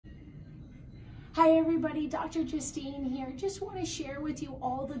Hi everybody, Dr. Justine here. Just want to share with you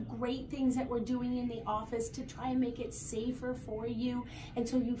all the great things that we're doing in the office to try and make it safer for you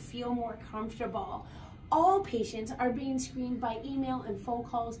until you feel more comfortable. All patients are being screened by email and phone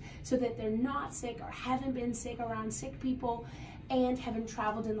calls so that they're not sick or haven't been sick around sick people and haven't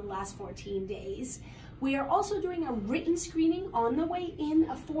traveled in the last 14 days. We are also doing a written screening on the way in,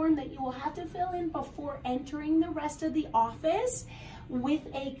 a form that you will have to fill in before entering the rest of the office with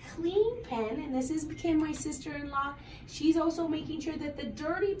a clean pen, and this is became my sister-in-law. She's also making sure that the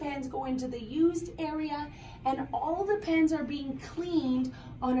dirty pens go into the used area and all the pens are being cleaned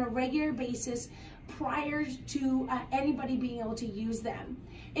on a regular basis prior to anybody being able to use them.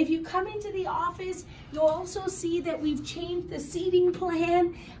 If you come into the office, you'll also see that we've changed the seating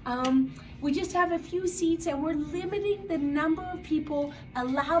plan. We just have a few seats and we're limiting the number of people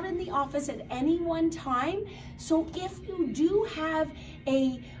allowed in the office at any one time. So if you do have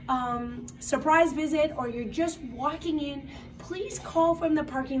a surprise visit or you're just walking in, please call from the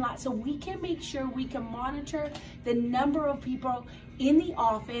parking lot so we can make sure we can monitor the number of people in the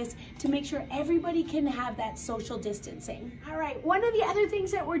office to make sure everybody can have that social distancing. All right, one of the other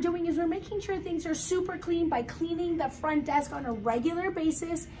things that we're doing is we're making sure things are super clean by cleaning the front desk on a regular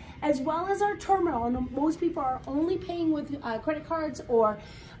basis, as well as our terminal. And most people are only paying with credit cards or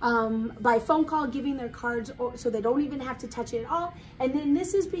by phone call, giving their cards so they don't even have to touch it at all. And then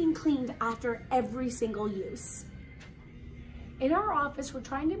this is being cleaned after every single use. In our office, we're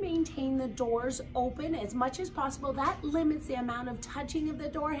trying to maintain the doors open as much as possible. That limits the amount of touching of the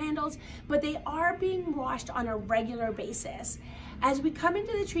door handles, but they are being washed on a regular basis. As we come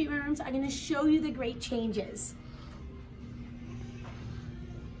into the treatment rooms, I'm going to show you the great changes.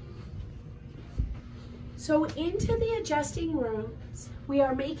 So into the adjusting rooms, we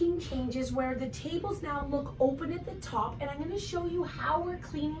are making changes where the tables now look open at the top, and I'm going to show you how we're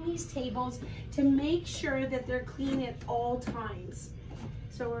cleaning these tables to make sure that they're clean at all times.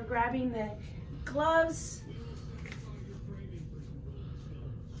 So we're grabbing the gloves,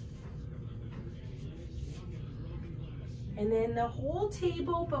 and then the whole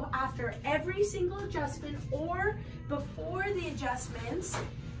table, but after every single adjustment or before the adjustments,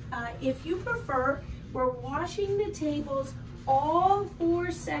 if you prefer, we're washing the tables, all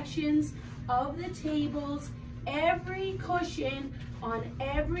 4 sections of the tables, every cushion on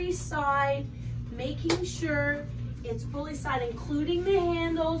every side, making sure it's fully side, including the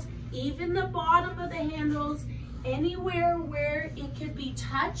handles, even the bottom of the handles, anywhere where it could be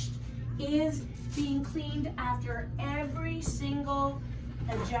touched is being cleaned after every single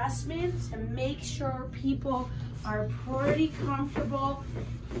adjustment to make sure people are pretty comfortable.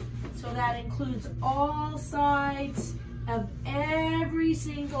 So that includes all sides of every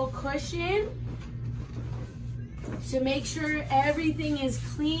single cushion to make sure everything is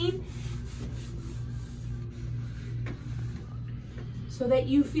clean so that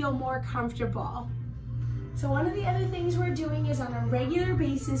you feel more comfortable. So one of the other things we're doing is on a regular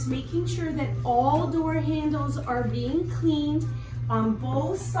basis making sure that all door handles are being cleaned on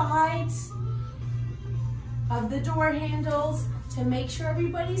both sides of the door handles to make sure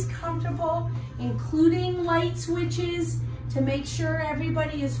everybody's comfortable, including light switches to make sure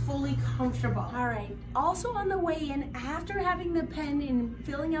everybody is fully comfortable. All right, also on the way in, after having the pen and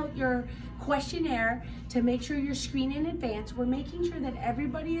filling out your questionnaire to make sure you're screened in advance, we're making sure that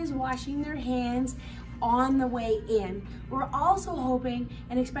everybody is washing their hands on the way in. We're also hoping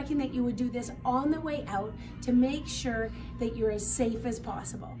and expecting that you would do this on the way out to make sure that you're as safe as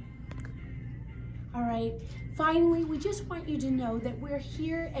possible. All right, finally, we just want you to know that we're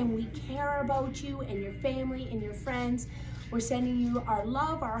here and we care about you and your family and your friends. We're sending you our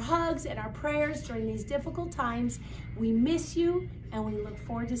love, our hugs, and our prayers during these difficult times. We miss you and we look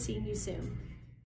forward to seeing you soon.